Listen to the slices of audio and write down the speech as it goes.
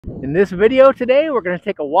In this video today, we're going to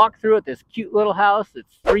take a walk through at this cute little house.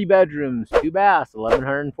 It's 3 bedrooms, 2 baths,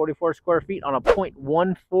 1,144 square feet on a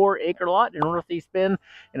 0.14 acre lot in Northeast Bend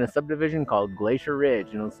in a subdivision called Glacier Ridge.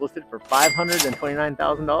 And it's listed for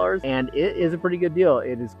 $529,000, and it is a pretty good deal.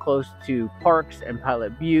 It is close to Parks and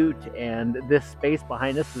Pilot Butte, and this space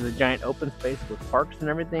behind us is a giant open space with parks and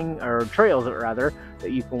everything, or trails rather,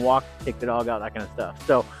 that you can walk, take the dog out, that kind of stuff.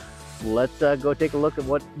 So let's go take a look at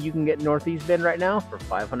what you can get in Northeast Bend right now for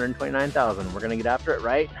 $529,000. We're gonna get after it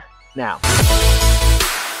right now.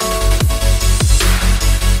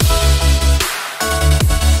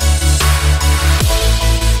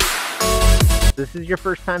 This is your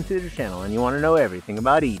first time to the channel and you want to know everything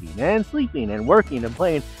about eating and sleeping and working and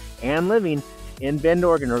playing and living in Bend,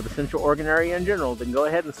 Oregon, or the Central Oregon area in general, then go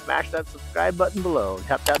ahead and smash that subscribe button below.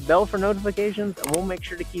 Tap that bell for notifications, and we'll make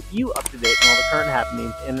sure to keep you up to date on all the current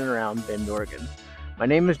happenings in and around Bend, Oregon. My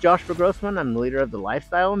name is Joshua Grossman. I'm the leader of the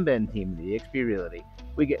Lifestyle and Bend team at eXp Realty.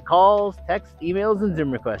 We get calls, texts, emails, and Zoom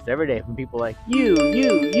requests every day from people like you, and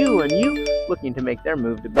you looking to make their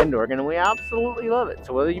move to Bend, Oregon, and we absolutely love it.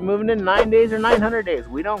 So whether you're moving in 9 days or 900 days,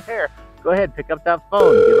 we don't care. Go ahead, pick up that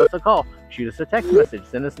phone, give us a call, shoot us a text message,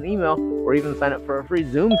 send us an email, or even sign up for a free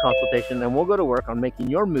Zoom consultation, and we'll go to work on making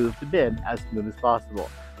your move to Bend as smooth as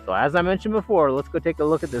possible. So as I mentioned before, let's go take a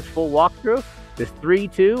look at this full walkthrough. This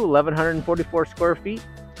 3-2, 1,144 square feet,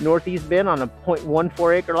 Northeast Bend on a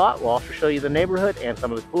 0.14 acre lot. We'll also show you the neighborhood and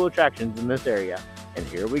some of the cool attractions in this area. And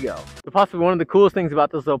here we go. So possibly one of the coolest things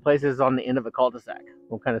about this little place is on the end of a cul-de-sac.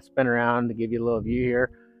 We'll kind of spin around to give you a little view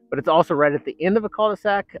here. But it's also right at the end of a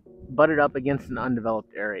cul-de-sac, butted up against an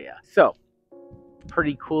undeveloped area. So,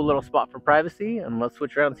 pretty cool little spot for privacy, and let's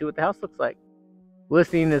switch around and see what the house looks like.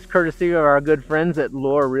 Listing is courtesy of our good friends at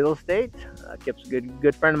Lore Real Estate. Kip's a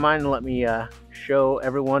good friend of mine, and let me show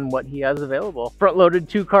everyone what he has available. Front-loaded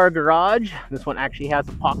 2-car garage. This one actually has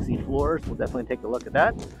epoxy floors. We'll definitely take a look at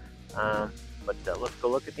that. But let's go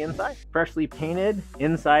look at the inside. Freshly painted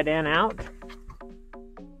inside and out.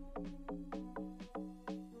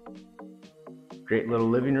 Great little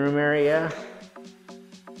living room area,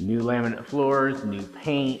 new laminate floors, new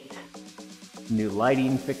paint, new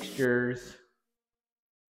lighting fixtures.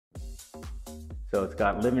 So it's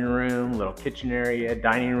got living room, little kitchen area,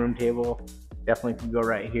 dining room table, definitely could go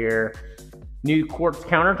right here. New quartz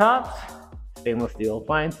countertops, stainless steel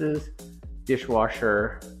appliances,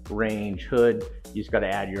 dishwasher, range, hood. You just got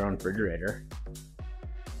to add your own refrigerator.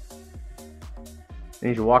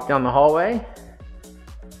 Then as you walk down the hallway,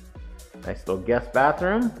 nice little guest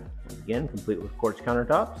bathroom, again, complete with quartz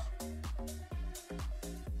countertops.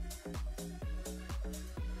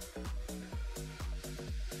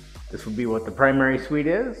 This would be what the primary suite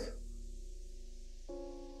is.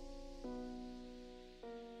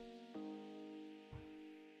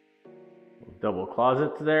 Double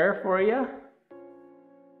closets there for you.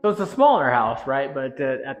 So it's a smaller house, right? But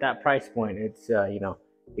at that price point, it's, you know,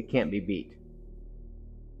 it can't be beat.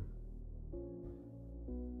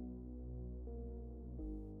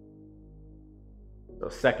 So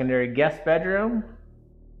secondary guest bedroom,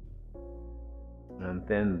 and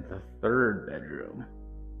then the 3rd bedroom.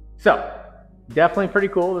 So definitely pretty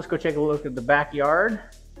cool. Let's go take a look at the backyard,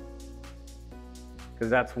 because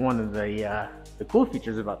that's one of the cool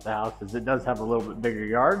features about the house is it does have a little bit bigger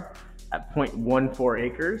yard at 0.14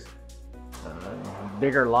 acres.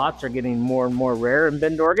 Bigger lots are getting more and more rare in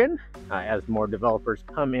Bend, Oregon, as more developers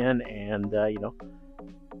come in and you know,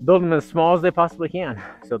 build them as small as they possibly can.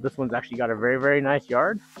 So this one's actually got a very, very nice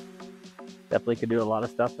yard. Definitely could do a lot of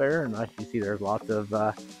stuff there. And as you see, there's lots of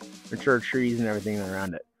mature trees and everything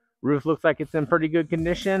around it. Roof looks like it's in pretty good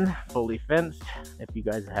condition, fully fenced, if you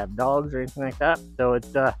guys have dogs or anything like that. So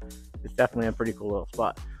it's definitely a pretty cool little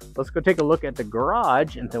spot. Let's go take a look at the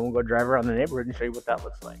garage, and then we'll go drive around the neighborhood and show you what that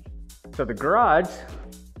looks like. So the garage,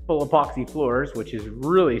 full epoxy floors, which is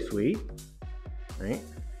really sweet, right?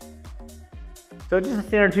 So just a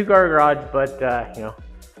standard 2-car garage, but you know,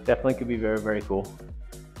 definitely could be very, very cool.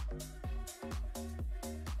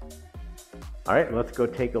 All right, let's go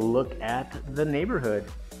take a look at the neighborhood.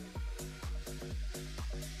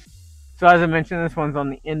 So as I mentioned, this one's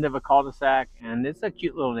on the end of a cul-de-sac, and it's a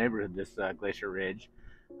cute little neighborhood, this Glacier Ridge.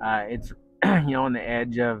 It's you know, on the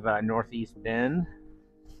edge of Northeast Bend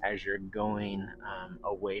as you're going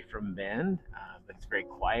away from Bend, but it's very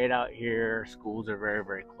quiet out here. Schools are very,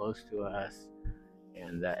 very close to us,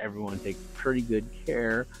 and everyone takes pretty good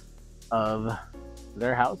care of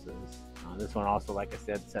their houses. This one also, like I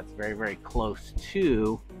said, sets very, very close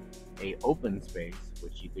to a open space,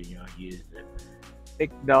 which you could, you know, use to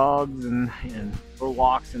take dogs and for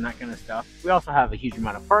walks and that kind of stuff. We also have a huge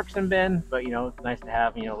amount of parks in Bend, but you know, it's nice to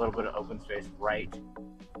have, you know, a little bit of open space right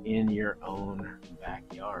in your own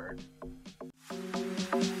backyard.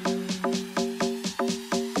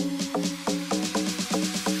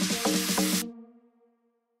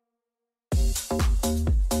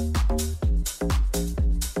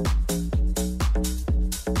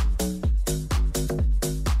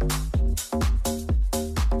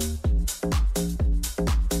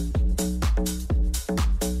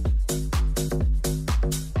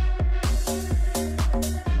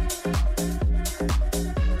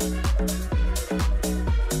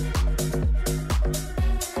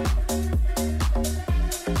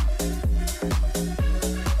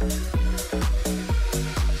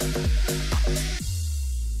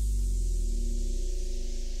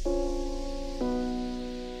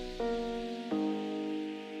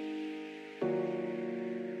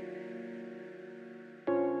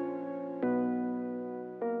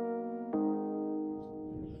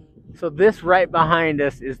 So this right behind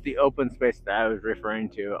us is the open space that I was referring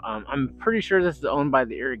to. I'm pretty sure this is owned by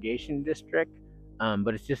the irrigation district,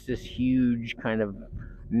 but it's just this huge kind of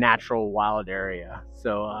natural wild area.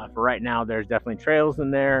 So for right now, there's definitely trails in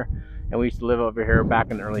there, and we used to live over here back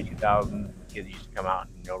in the early 2000s. Kids used to come out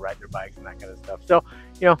and ride their bikes and that kind of stuff. So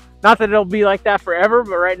not that it'll be like that forever,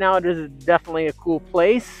 but right now it is definitely a cool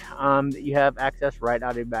place that you have access right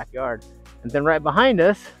out of your backyard. And then right behind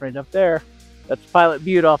us, right up there, that's Pilot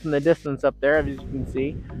Butte off in the distance up there, as you can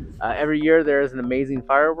see. Every year there is an amazing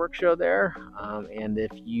fireworks show there. And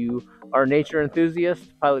if you are a nature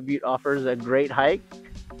enthusiast, Pilot Butte offers a great hike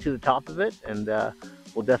to the top of it. And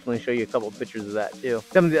we'll definitely show you a couple of pictures of that too.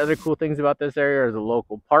 Some of the other cool things about this area are the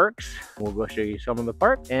local parks. We'll go show you some of the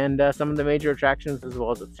parks and some of the major attractions, as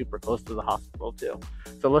well as it's super close to the hospital too.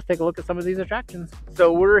 So let's take a look at some of these attractions.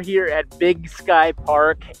 So we're here at Big Sky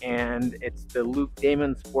Park, and it's the Luke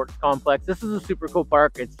Damon Sports Complex. This is a super cool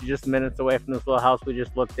park. It's just minutes away from this little house we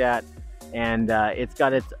just looked at, and it's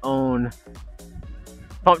got its own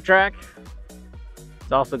pump track.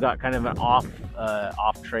 It's also got kind of an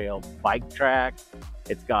off-trail bike track.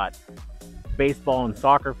 It's got baseball and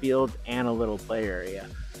soccer fields and a little play area.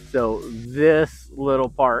 So this little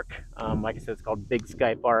park, like I said, it's called Big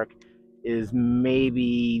Sky Park, is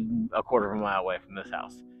maybe a quarter of a mile away from this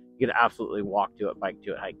house. You can absolutely walk to it, bike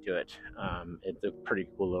to it, hike to it. It's a pretty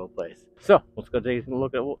cool little place. So let's go take a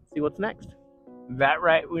look at see what's next. That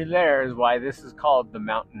right there is why this is called the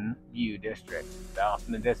Mountain View District. Off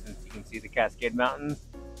in the distance, you can see the Cascade Mountains.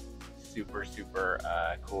 Super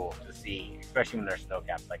cool to see, especially when they're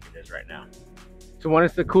snow-capped like it is right now. So one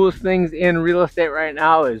of the coolest things in real estate right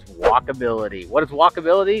now is walkability. What is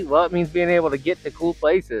walkability? Well, it means being able to get to cool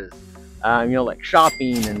places, like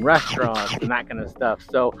shopping and restaurants and that kind of stuff.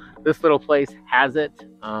 So this little place has it.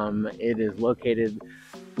 It is located,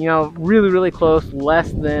 really close,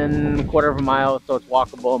 less than a quarter of a mile. So it's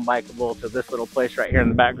walkable and bikeable to this little place right here in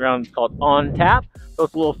the background. It's called On Tap. So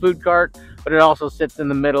it's a little food cart, but it also sits in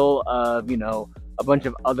the middle of, a bunch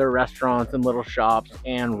of other restaurants and little shops,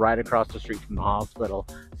 and right across the street from the hospital.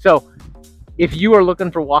 So if you are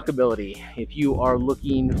looking for walkability, if you are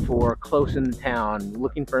looking for close in town,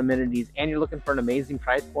 looking for amenities, and you're looking for an amazing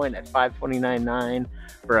price point at $529.9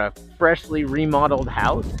 for a freshly remodeled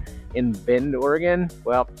house in Bend, Oregon,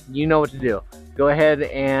 well, you know what to do. Go ahead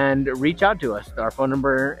and reach out to us. Our phone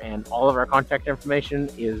number and all of our contact information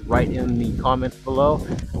is right in the comments below,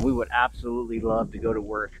 and we would absolutely love to go to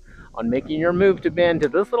work on making your move to Bend, to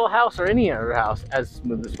this little house or any other house, as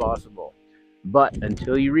smooth as possible. But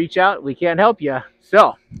until you reach out, we can't help you.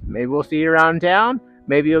 So maybe we'll see you around town.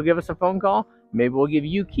 Maybe you'll give us a phone call. Maybe we'll give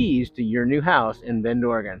you keys to your new house in Bend,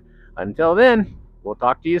 Oregon. Until then, we'll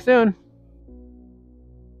talk to you soon.